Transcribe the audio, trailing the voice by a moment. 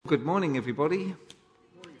Good morning, everybody.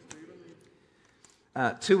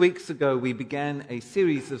 2 weeks ago, we began a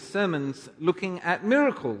series of sermons looking at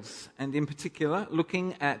miracles, and in particular,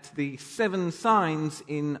 looking at the 7 signs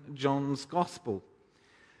in John's Gospel.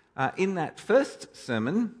 In that first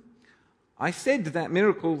sermon, I said that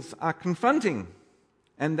miracles are confronting,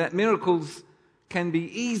 and that miracles can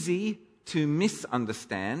be easy to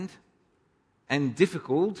misunderstand and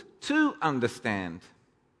difficult to understand.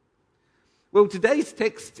 Well, today's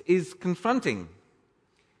text is confronting.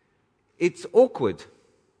 It's awkward.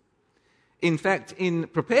 In fact, in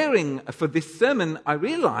preparing for this sermon, I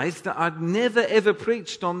realized that I'd never ever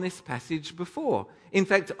preached on this passage before. In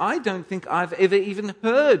fact, I don't think I've ever even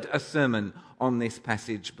heard a sermon on this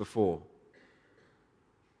passage before.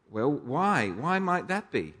 Well, why? Why might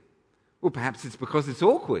that be? Well, perhaps it's because it's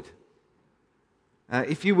awkward.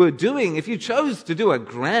 If you chose to do a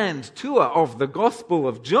grand tour of the Gospel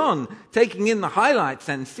of John, taking in the highlights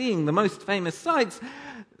and seeing the most famous sites,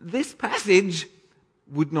 this passage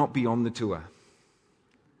would not be on the tour.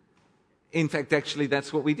 In fact, actually,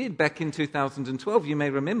 that's what we did back in 2012. You may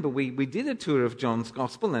remember we did a tour of John's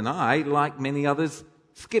Gospel, and I, like many others,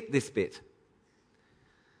 skipped this bit.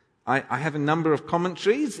 I have a number of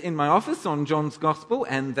commentaries in my office on John's Gospel,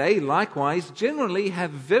 and they likewise generally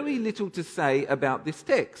have very little to say about this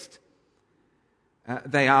text.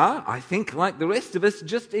 They are, I think, like the rest of us,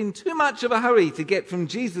 just in too much of a hurry to get from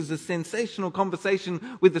Jesus' sensational conversation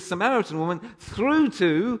with the Samaritan woman through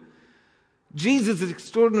to Jesus'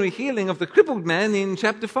 extraordinary healing of the crippled man in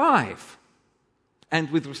chapter 5. And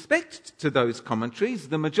with respect to those commentaries,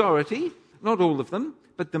 the majority, not all of them,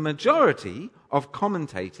 but the majority of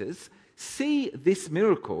commentators see this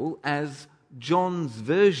miracle as John's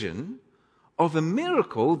version of a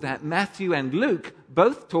miracle that Matthew and Luke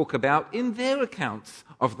both talk about in their accounts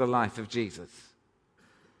of the life of Jesus.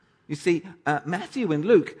 You see, Matthew and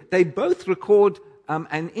Luke, they both record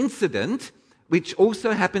an incident which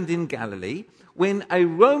also happened in Galilee when a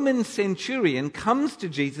Roman centurion comes to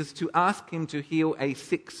Jesus to ask him to heal a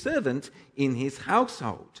sick servant in his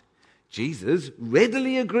household. Jesus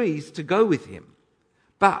readily agrees to go with him.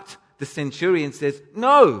 But the centurion says,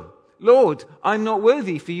 "No, Lord, I'm not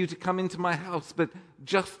worthy for you to come into my house, but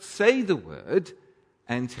just say the word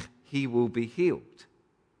and he will be healed."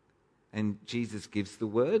 And Jesus gives the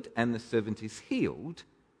word and the servant is healed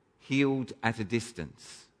at a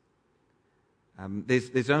distance.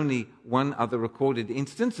 There's only one other recorded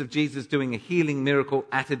instance of Jesus doing a healing miracle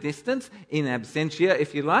at a distance, in absentia,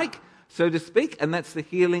 if you like, so to speak, and that's the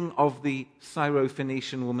healing of the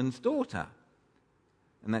Syrophoenician woman's daughter.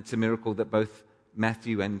 And that's a miracle that both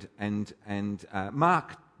Matthew and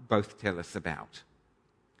Mark both tell us about.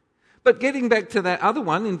 But getting back to that other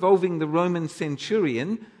one involving the Roman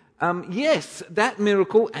centurion, yes, that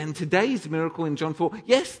miracle and today's miracle in John 4,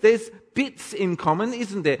 yes, there's bits in common,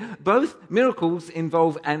 isn't there? Both miracles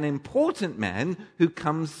involve an important man who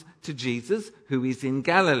comes to Jesus who is in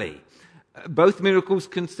Galilee. Both miracles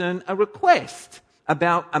concern a request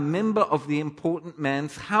about a member of the important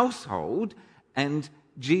man's household, and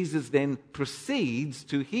Jesus then proceeds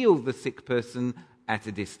to heal the sick person at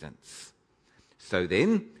a distance. So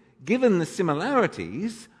then, given the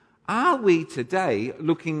similarities, are we today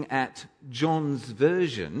looking at John's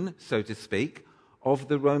version, so to speak, of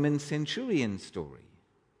the Roman centurion story?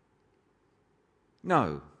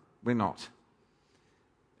 No, we're not.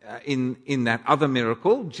 In that other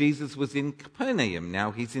miracle, Jesus was in Capernaum. Now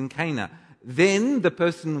he's in Cana. Then the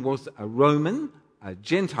person was a Roman, a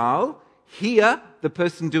Gentile. Here, the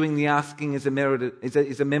person doing the asking is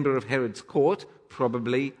a member of Herod's court,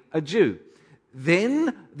 probably a Jew.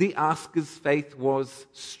 Then the asker's faith was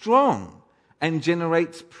strong and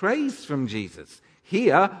generates praise from Jesus.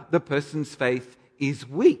 Here, the person's faith is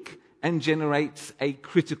weak and generates a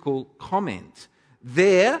critical comment.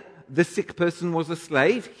 There, the sick person was a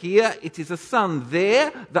slave. Here it is a son. There,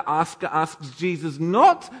 the asker asks Jesus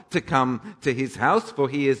not to come to his house, for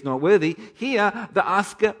he is not worthy. Here, the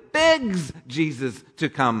asker begs Jesus to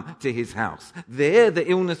come to his house. There, the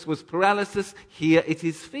illness was paralysis. Here it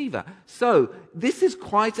is fever. So, this is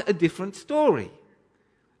quite a different story.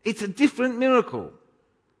 It's a different miracle.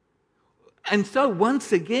 And so,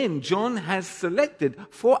 once again, John has selected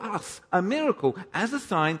for us a miracle as a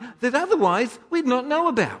sign that otherwise we'd not know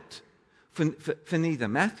about. For neither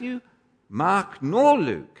Matthew, Mark, nor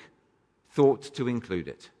Luke thought to include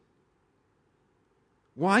it.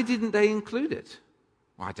 Why didn't they include it?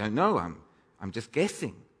 Well, I don't know. I'm just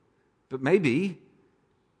guessing. But maybe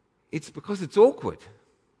it's because it's awkward.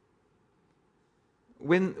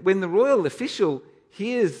 When the royal official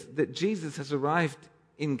hears that Jesus has arrived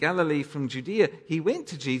in Galilee from Judea, he went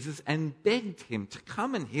to Jesus and begged him to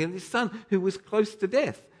come and heal his son, who was close to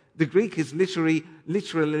death. The Greek is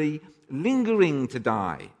literally lingering to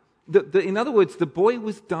die. In other words, the boy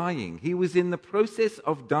was dying. He was in the process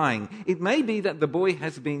of dying. It may be that the boy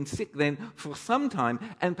has been sick then for some time,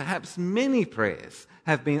 and perhaps many prayers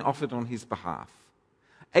have been offered on his behalf.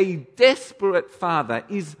 A desperate father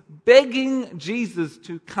is begging Jesus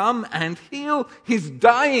to come and heal his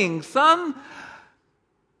dying son,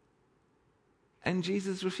 and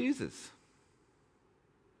Jesus refuses.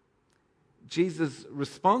 Jesus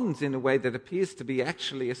responds in a way that appears to be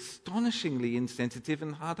actually astonishingly insensitive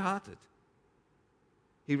and hard-hearted.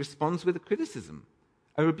 He responds with a criticism,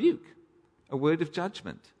 a rebuke, a word of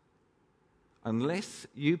judgment. Unless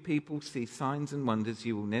you people see signs and wonders,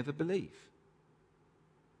 you will never believe.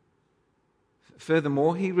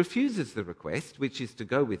 Furthermore, he refuses the request, which is to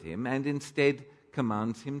go with him, and instead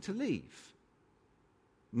commands him to leave.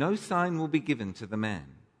 No sign will be given to the man.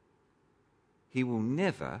 He will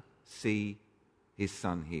never see his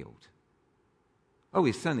son healed. Oh,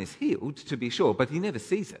 his son is healed, to be sure, but he never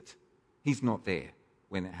sees it. He's not there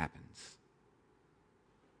when it happens.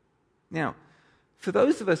 Now, for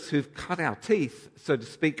those of us who've cut our teeth, so to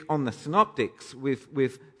speak, on the synoptics,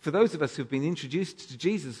 for those of us who've been introduced to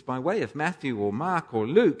Jesus by way of Matthew or Mark or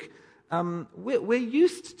Luke, we're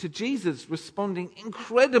used to Jesus responding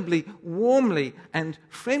incredibly warmly and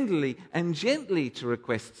friendlily and gently to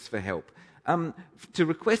requests for help. To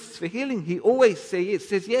requests for healing, he always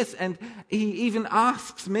says yes, and he even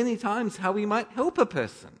asks many times how he might help a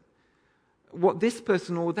person, what this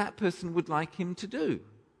person or that person would like him to do.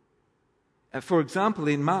 For example,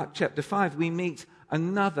 in Mark chapter 5, we meet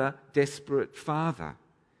another desperate father,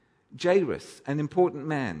 Jairus, an important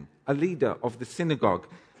man, a leader of the synagogue.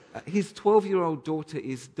 His 12-year-old daughter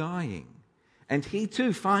is dying, and he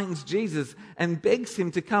too finds Jesus and begs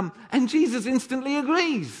him to come, and Jesus instantly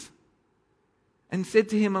agrees and said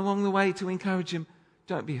to him along the way to encourage him,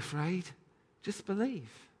 "Don't be afraid, just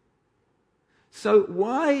believe." So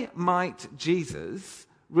why might Jesus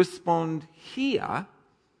respond here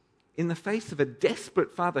in the face of a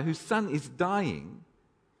desperate father whose son is dying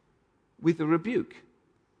with a rebuke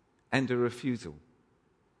and a refusal?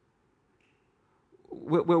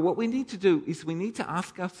 Well, what we need to do is we need to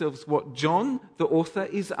ask ourselves what John, the author,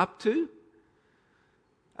 is up to.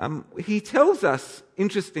 He tells us,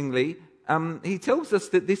 interestingly,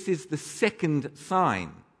 that this is the second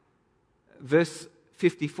sign. Verse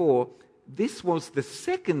 54, this was the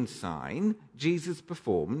second sign Jesus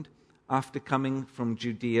performed after coming from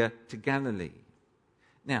Judea to Galilee.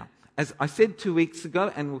 Now, as I said 2 weeks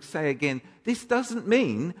ago, and will say again, this doesn't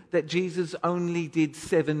mean that Jesus only did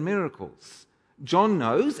 7 miracles. John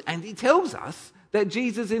knows, and he tells us, that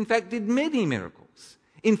Jesus in fact did many miracles.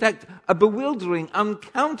 In fact, a bewildering,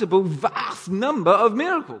 uncountable, vast number of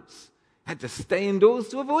miracles. Had to stay indoors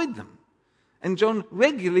to avoid them. And John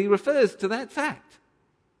regularly refers to that fact.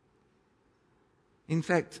 In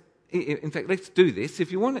fact, let's do this.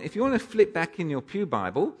 If you want to flip back in your pew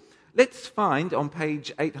Bible, let's find on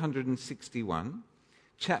page 861,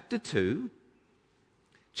 chapter 2,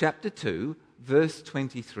 verse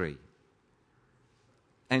 23.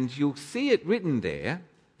 And you'll see it written there,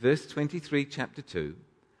 verse 23, chapter 2.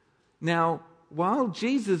 Now, while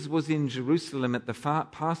Jesus was in Jerusalem at the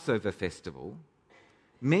Passover festival,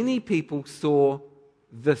 many people saw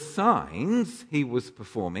the signs he was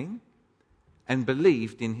performing and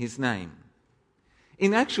believed in his name.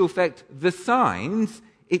 In actual fact, the signs,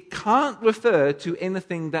 it can't refer to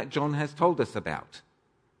anything that John has told us about.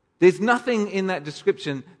 There's nothing in that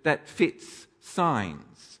description that fits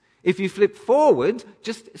signs. If you flip forward,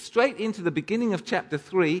 just straight into the beginning of chapter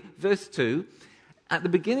 3, verse 2, at the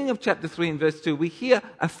beginning of chapter 3 and verse 2, we hear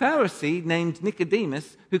a Pharisee named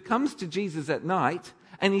Nicodemus who comes to Jesus at night,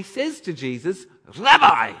 and he says to Jesus,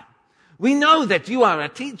 "Rabbi, we know that you are a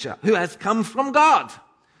teacher who has come from God,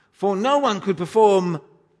 for no one could perform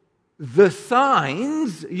the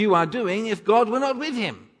signs you are doing if God were not with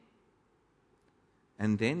him."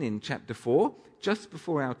 And then in chapter 4, just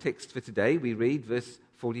before our text for today, we read verse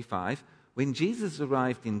 45, when Jesus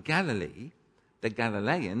arrived in Galilee, the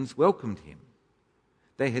Galileans welcomed him.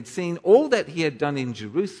 They had seen all that he had done in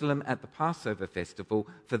Jerusalem at the Passover festival,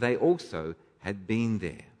 for they also had been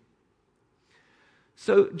there.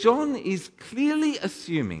 So John is clearly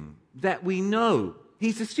assuming that we know.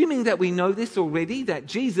 He's assuming that we know this already, that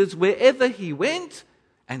Jesus, wherever he went,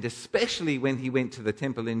 and especially when he went to the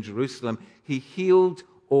temple in Jerusalem, he healed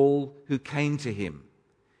all who came to him.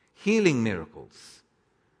 Healing miracles.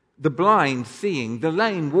 The blind seeing, the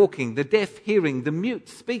lame walking, the deaf hearing, the mute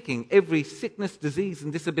speaking, every sickness, disease,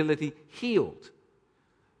 and disability healed.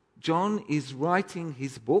 John is writing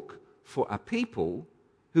his book for a people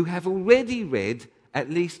who have already read at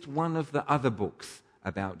least one of the other books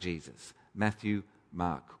about Jesus, Matthew,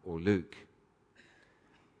 Mark, or Luke.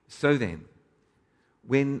 So then,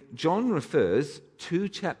 when John refers 2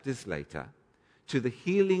 chapters later to the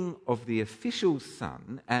healing of the official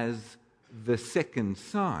son as the second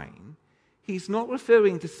sign, he's not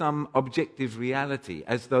referring to some objective reality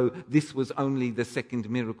as though this was only the second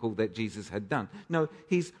miracle that Jesus had done. No,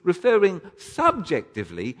 he's referring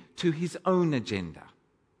subjectively to his own agenda.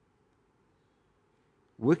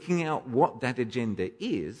 Working out what that agenda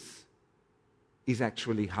is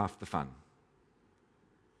actually half the fun.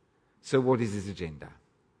 So what is his agenda?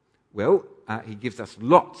 Well, he gives us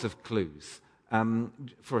lots of clues.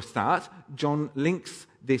 For a start, John links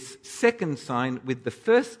this second sign with the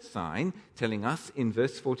first sign, telling us in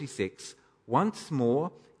verse 46, once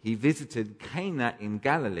more he visited Cana in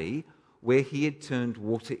Galilee, where he had turned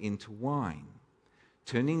water into wine.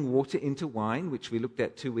 Turning water into wine, which we looked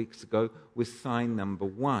at 2 weeks ago, was sign number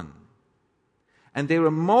 1. And there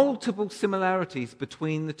are multiple similarities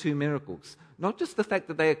between the 2 miracles, not just the fact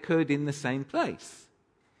that they occurred in the same place.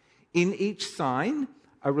 In each sign,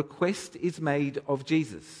 a request is made of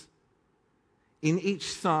Jesus. In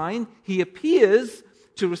each sign, he appears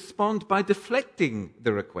to respond by deflecting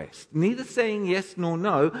the request, neither saying yes nor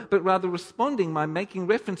no, but rather responding by making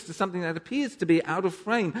reference to something that appears to be out of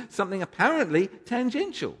frame, something apparently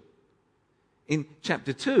tangential. In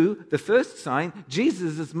chapter 2, the first sign,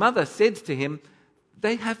 Jesus' mother said to him,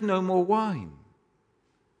 "They have no more wine."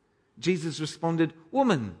 Jesus responded,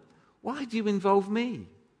 "Woman, why do you involve me?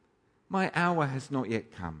 My hour has not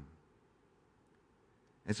yet come."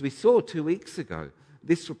 As we saw 2 weeks ago,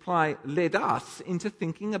 this reply led us into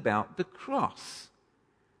thinking about the cross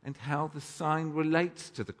and how the sign relates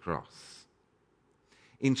to the cross.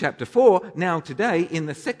 In chapter 4, now today, in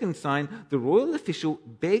the second sign, the royal official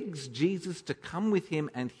begs Jesus to come with him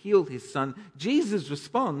and heal his son. Jesus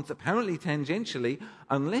responds, apparently tangentially,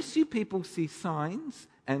 "Unless you people see signs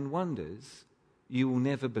and wonders, you will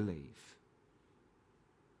never believe."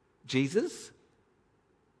 Jesus,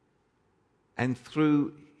 and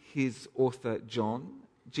through his author John,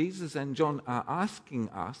 Jesus and John are asking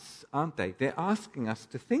us, aren't they? They're asking us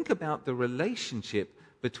to think about the relationship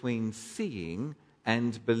between seeing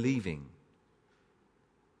and believing.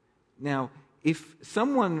 Now, if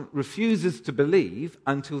someone refuses to believe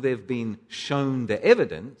until they've been shown the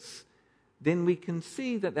evidence, then we can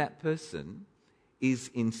see that that person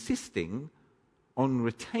is insisting on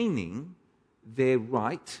retaining their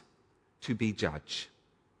right to be judge.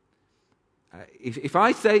 If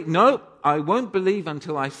I say, "No, I won't believe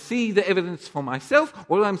until I see the evidence for myself,"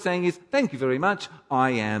 all I'm saying is, "Thank you very much,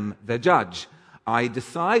 I am the judge. I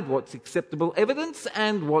decide what's acceptable evidence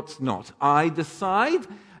and what's not. I decide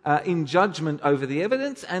in judgment over the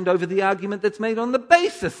evidence and over the argument that's made on the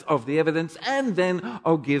basis of the evidence, and then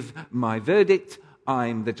I'll give my verdict.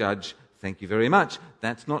 I'm the judge. Thank you very much."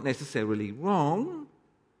 That's not necessarily wrong,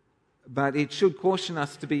 but it should caution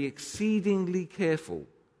us to be exceedingly careful,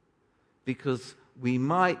 because we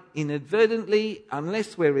might inadvertently,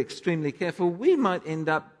 unless we're extremely careful, we might end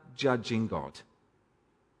up judging God.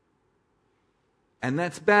 And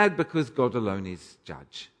that's bad because God alone is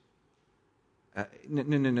judge.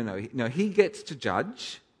 No. He gets to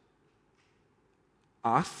judge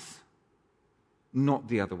us, not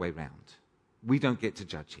the other way round. We don't get to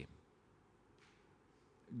judge him.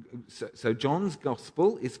 So John's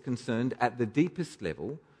gospel is concerned at the deepest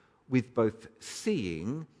level with both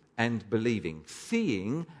seeing and believing.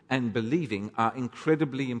 Seeing and believing are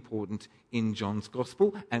incredibly important in John's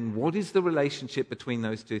gospel. And what is the relationship between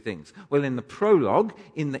those two things? Well, in the prologue,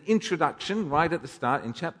 in the introduction, right at the start,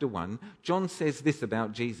 in chapter 1, John says this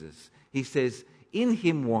about Jesus. He says, "In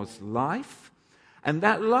him was life, and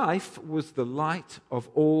that life was the light of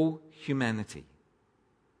all humanity.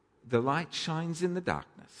 The light shines in the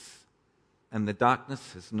darkness, and the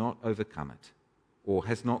darkness has not overcome it, or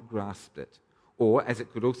has not grasped it." Or, as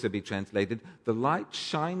it could also be translated, "The light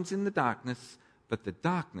shines in the darkness, but the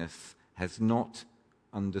darkness has not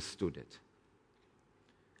understood it."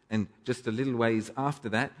 And just a little ways after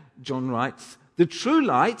that, John writes, "The true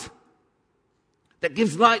light that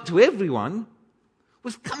gives light to everyone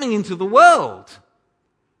was coming into the world.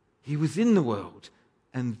 He was in the world,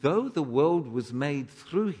 and though the world was made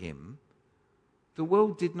through him, the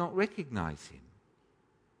world did not recognize him."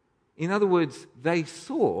 In other words, they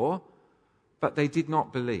saw, but they did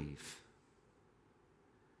not believe.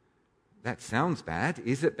 That sounds bad.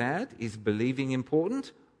 Is it bad? Is believing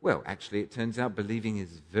important? Well, actually, it turns out believing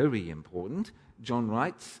is very important. John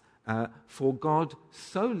writes, "For God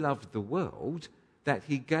so loved the world that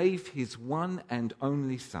he gave his one and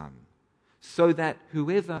only Son, so that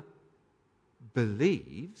whoever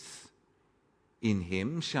believes in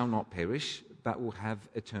him shall not perish, but will have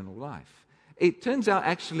eternal life. It turns out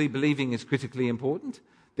actually believing is critically important.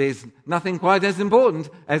 There's nothing quite as important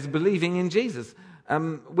as believing in Jesus.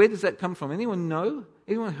 Where does that come from? Anyone know?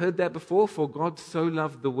 Anyone heard that before? For God so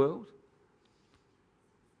loved the world.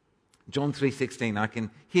 John 3:16. I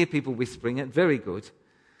can hear people whispering it. Very good.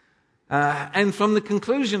 And from the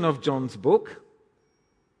conclusion of John's book,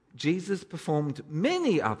 Jesus performed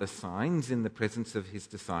many other signs in the presence of his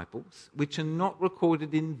disciples, which are not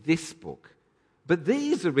recorded in this book. But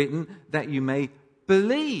these are written that you may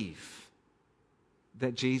believe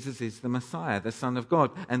that Jesus is the Messiah, the Son of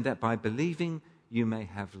God, and that by believing you may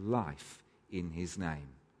have life in his name.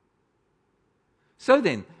 So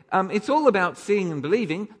then, it's all about seeing and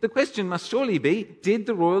believing. The question must surely be, did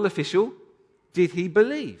the royal official, did he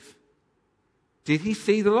believe? Did he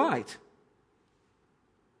see the light?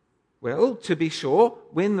 Well, to be sure,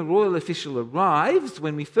 when the royal official arrives,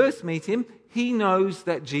 when we first meet him, he knows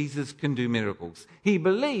that Jesus can do miracles. He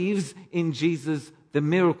believes in Jesus, the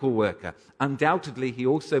miracle worker. Undoubtedly, he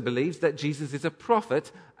also believes that Jesus is a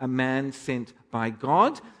prophet, a man sent by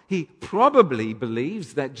God. He probably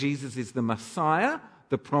believes that Jesus is the Messiah,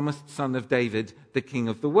 the promised son of David, the King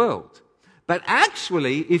of the world. But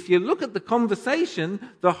actually, if you look at the conversation,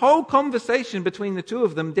 the whole conversation between the two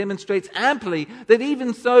of them demonstrates amply that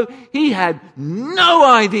even so, he had no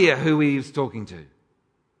idea who he was talking to.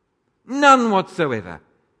 None whatsoever.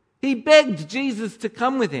 He begged Jesus to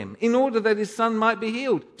come with him in order that his son might be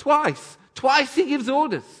healed. Twice. Twice he gives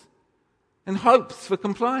orders and hopes for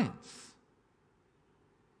compliance.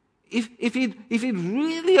 If he'd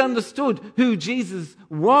really understood who Jesus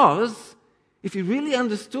was, if he really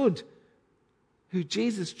understood who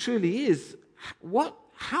Jesus truly is, what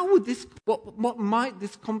might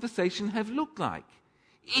this conversation have looked like?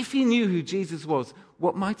 If he knew who Jesus was,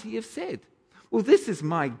 what might he have said? Well, this is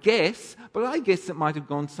my guess, but I guess it might have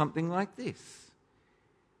gone something like this.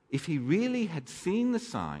 If he really had seen the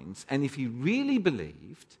signs, and if he really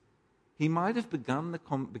believed, he might have began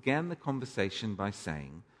the conversation by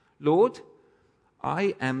saying, Lord,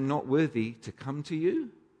 I am not worthy to come to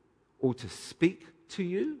you, or to speak to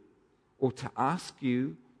you, or to ask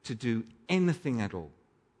you to do anything at all.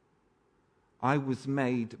 I was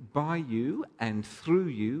made by you and through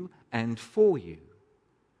you and for you.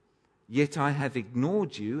 Yet I have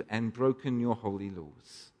ignored you and broken your holy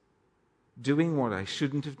laws, doing what I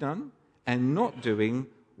shouldn't have done and not doing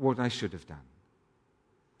what I should have done.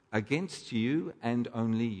 Against you and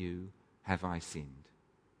only you have I sinned.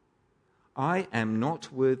 I am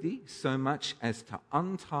not worthy so much as to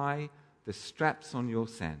untie the straps on your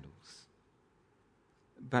sandals.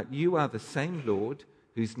 But you are the same Lord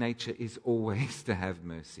whose nature is always to have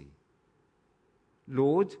mercy.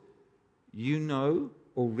 Lord, you know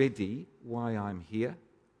already why I'm here,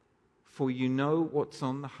 for you know what's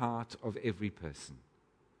on the heart of every person.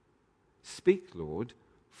 Speak, Lord,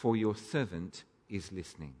 for your servant is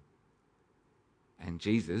listening. And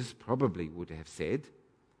Jesus probably would have said,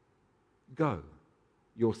 Go,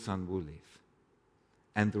 your son will live.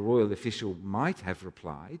 And the royal official might have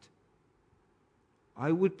replied,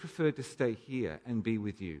 I would prefer to stay here and be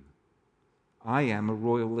with you. I am a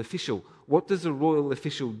royal official. What does a royal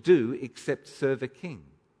official do except serve a king?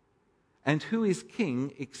 And who is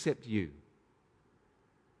king except you?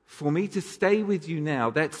 For me to stay with you now,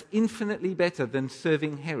 that's infinitely better than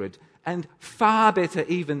serving Herod, and far better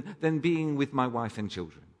even than being with my wife and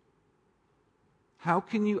children. How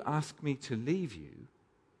can you ask me to leave you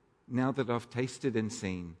now that I've tasted and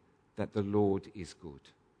seen that the Lord is good?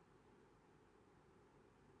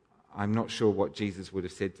 I'm not sure what Jesus would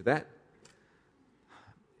have said to that.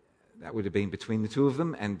 That would have been between the two of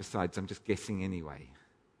them, and besides, I'm just guessing anyway.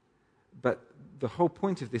 But the whole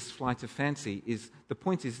point of this flight of fancy is, the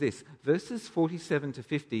point is this. Verses 47 to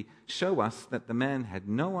 50 show us that the man had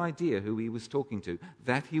no idea who he was talking to,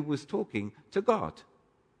 that he was talking to God,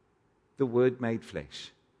 the Word made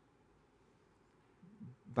flesh.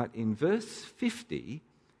 But in verse 50,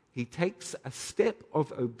 he takes a step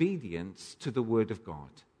of obedience to the Word of God.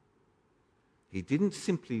 He didn't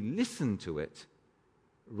simply listen to it,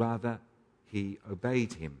 rather he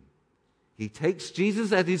obeyed him. He takes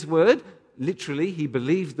Jesus at his word. Literally, he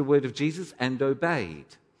believed the word of Jesus and obeyed.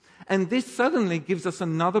 And this suddenly gives us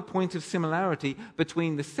another point of similarity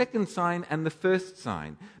between the second sign and the first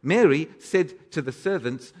sign. Mary said to the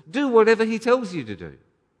servants, do whatever he tells you to do.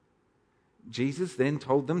 Jesus then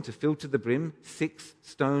told them to fill to the brim 6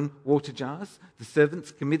 stone water jars. The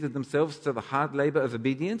servants committed themselves to the hard labor of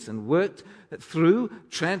obedience and worked through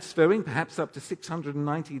transferring perhaps up to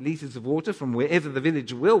 690 litres of water from wherever the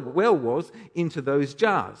village well was into those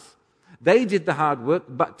jars. They did the hard work,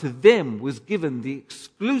 but to them was given the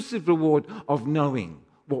exclusive reward of knowing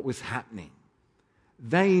what was happening.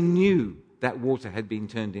 They knew that water had been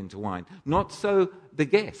turned into wine. Not so the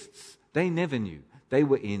guests. They never knew. They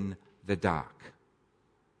were in the dark.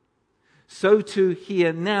 So too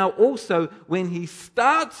here now also, when he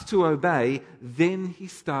starts to obey, then he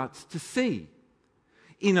starts to see.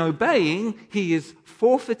 In obeying, he is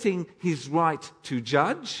forfeiting his right to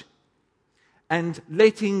judge and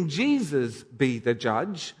letting Jesus be the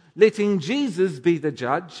judge,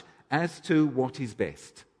 as to what is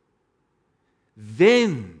best.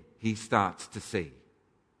 Then he starts to see.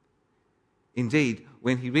 Indeed,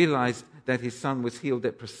 when he realized that his son was healed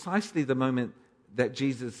at precisely the moment that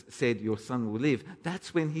Jesus said, "Your son will live,"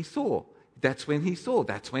 that's when he saw. That's when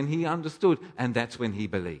he understood, and that's when he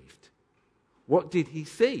believed. What did he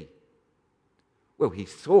see? Well, he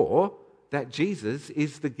saw that Jesus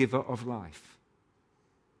is the giver of life.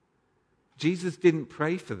 Jesus didn't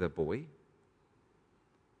pray for the boy.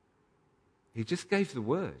 He just gave the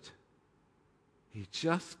word. He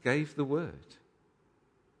just gave the word.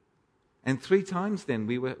 And 3 times then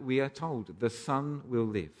we are told the son will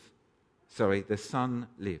live. The son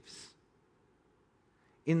lives.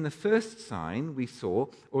 In the first sign we saw,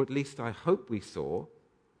 or at least I hope we saw,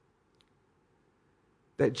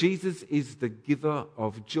 that Jesus is the giver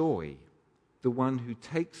of joy, the one who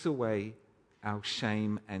takes away our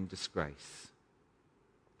shame and disgrace.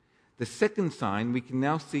 The second sign, we can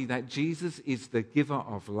now see that Jesus is the giver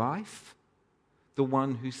of life, the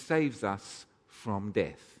one who saves us from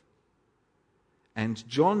death. And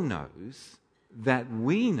John knows that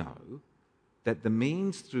we know that the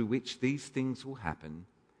means through which these things will happen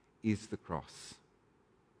is the cross.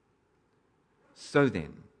 So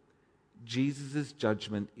then, Jesus'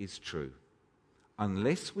 judgment is true.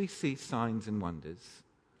 Unless we see signs and wonders,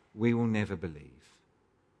 we will never believe.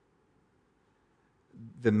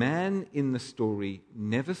 The man in the story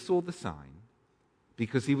never saw the sign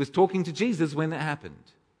because he was talking to Jesus when it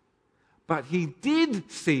happened. But he did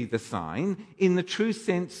see the sign in the true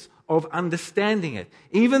sense of understanding it.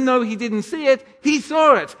 Even though he didn't see it, he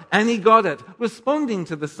saw it and he got it, responding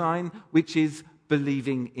to the sign, which is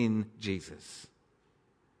believing in Jesus.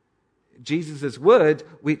 Jesus' word,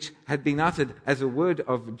 which had been uttered as a word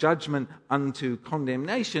of judgment unto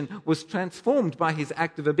condemnation, was transformed by his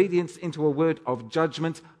act of obedience into a word of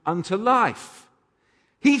judgment unto life.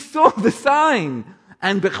 He saw the sign,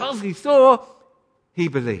 and because he saw, he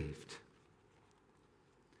believed.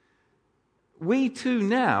 We too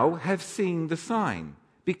now have seen the sign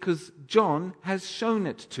because John has shown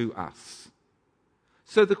it to us.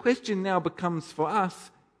 So the question now becomes for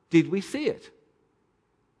us, did we see it?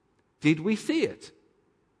 Did we see it?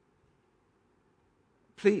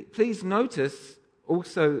 Please notice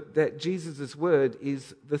also that Jesus' word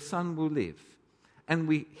is the son will live. And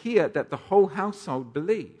we hear that the whole household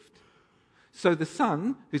believed. So the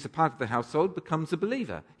son, who's a part of the household, becomes a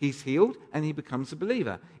believer. He's healed and he becomes a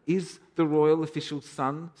believer. Is the royal official's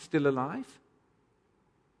son still alive?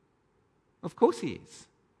 Of course he is.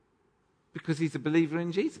 Because he's a believer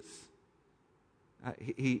in Jesus.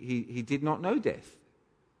 He did not know death.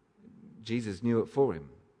 Jesus knew it for him.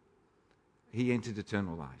 He entered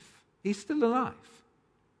eternal life. He's still alive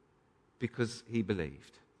because he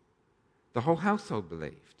believed. The whole household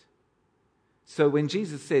believed. So when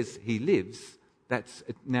Jesus says he lives, that's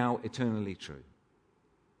now eternally true.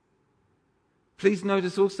 Please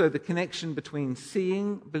notice also the connection between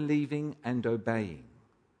seeing, believing, and obeying.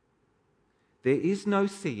 There is no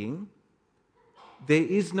seeing, there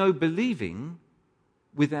is no believing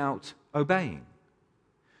without obeying.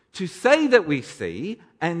 To say that we see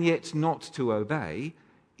and yet not to obey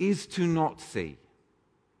is to not see.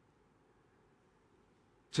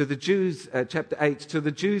 To the Jews, chapter 8, to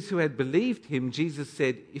the Jews who had believed him, Jesus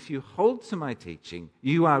said, "If you hold to my teaching,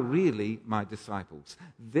 you are really my disciples.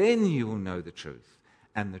 Then you will know the truth,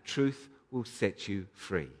 and the truth will set you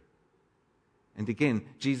free." And again,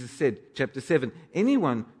 Jesus said, chapter 7,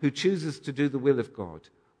 "Anyone who chooses to do the will of God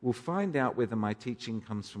will find out whether my teaching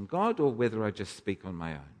comes from God or whether I just speak on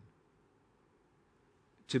my own."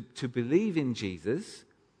 To believe in Jesus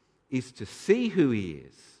is to see who he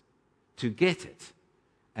is, to get it,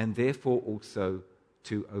 and therefore also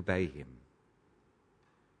to obey him.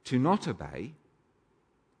 To not obey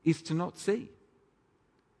is to not see,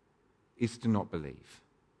 is to not believe.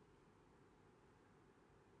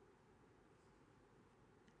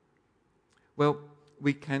 Well,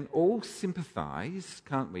 we can all sympathize,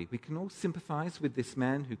 can't we? We can all sympathize with this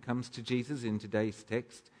man who comes to Jesus in today's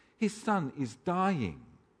text. His son is dying.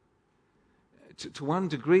 To one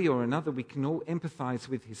degree or another, we can all empathize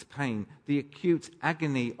with his pain, the acute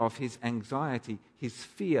agony of his anxiety, his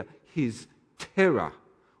fear, his terror.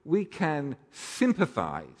 We can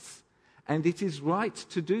sympathize, and it is right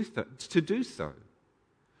to do so.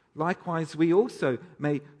 Likewise, we also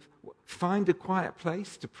may find a quiet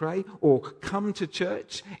place to pray or come to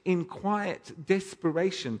church in quiet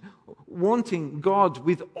desperation, wanting God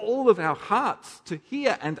with all of our hearts to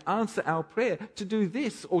hear and answer our prayer, to do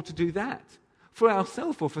this or to do that, for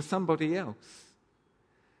ourselves or for somebody else.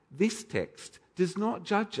 This text does not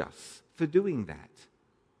judge us for doing that.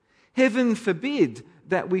 Heaven forbid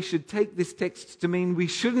that we should take this text to mean we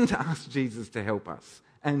shouldn't ask Jesus to help us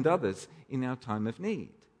and others in our time of need.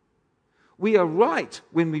 We are right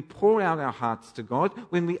when we pour out our hearts to God,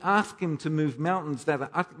 when we ask Him to move mountains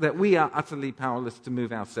that we are utterly powerless to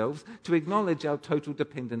move ourselves, to acknowledge our total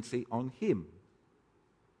dependency on Him.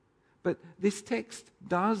 But this text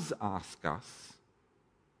does ask us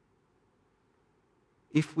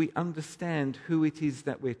if we understand who it is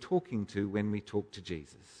that we're talking to when we talk to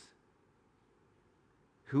Jesus.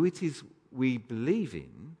 Who it is we believe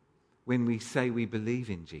in when we say we believe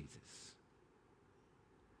in Jesus.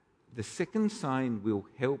 The second sign will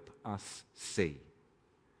help us see.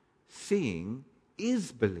 Seeing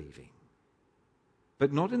is believing,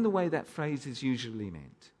 but not in the way that phrase is usually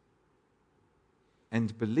meant.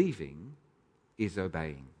 And believing is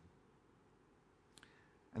obeying.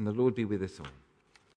 And the Lord be with us all.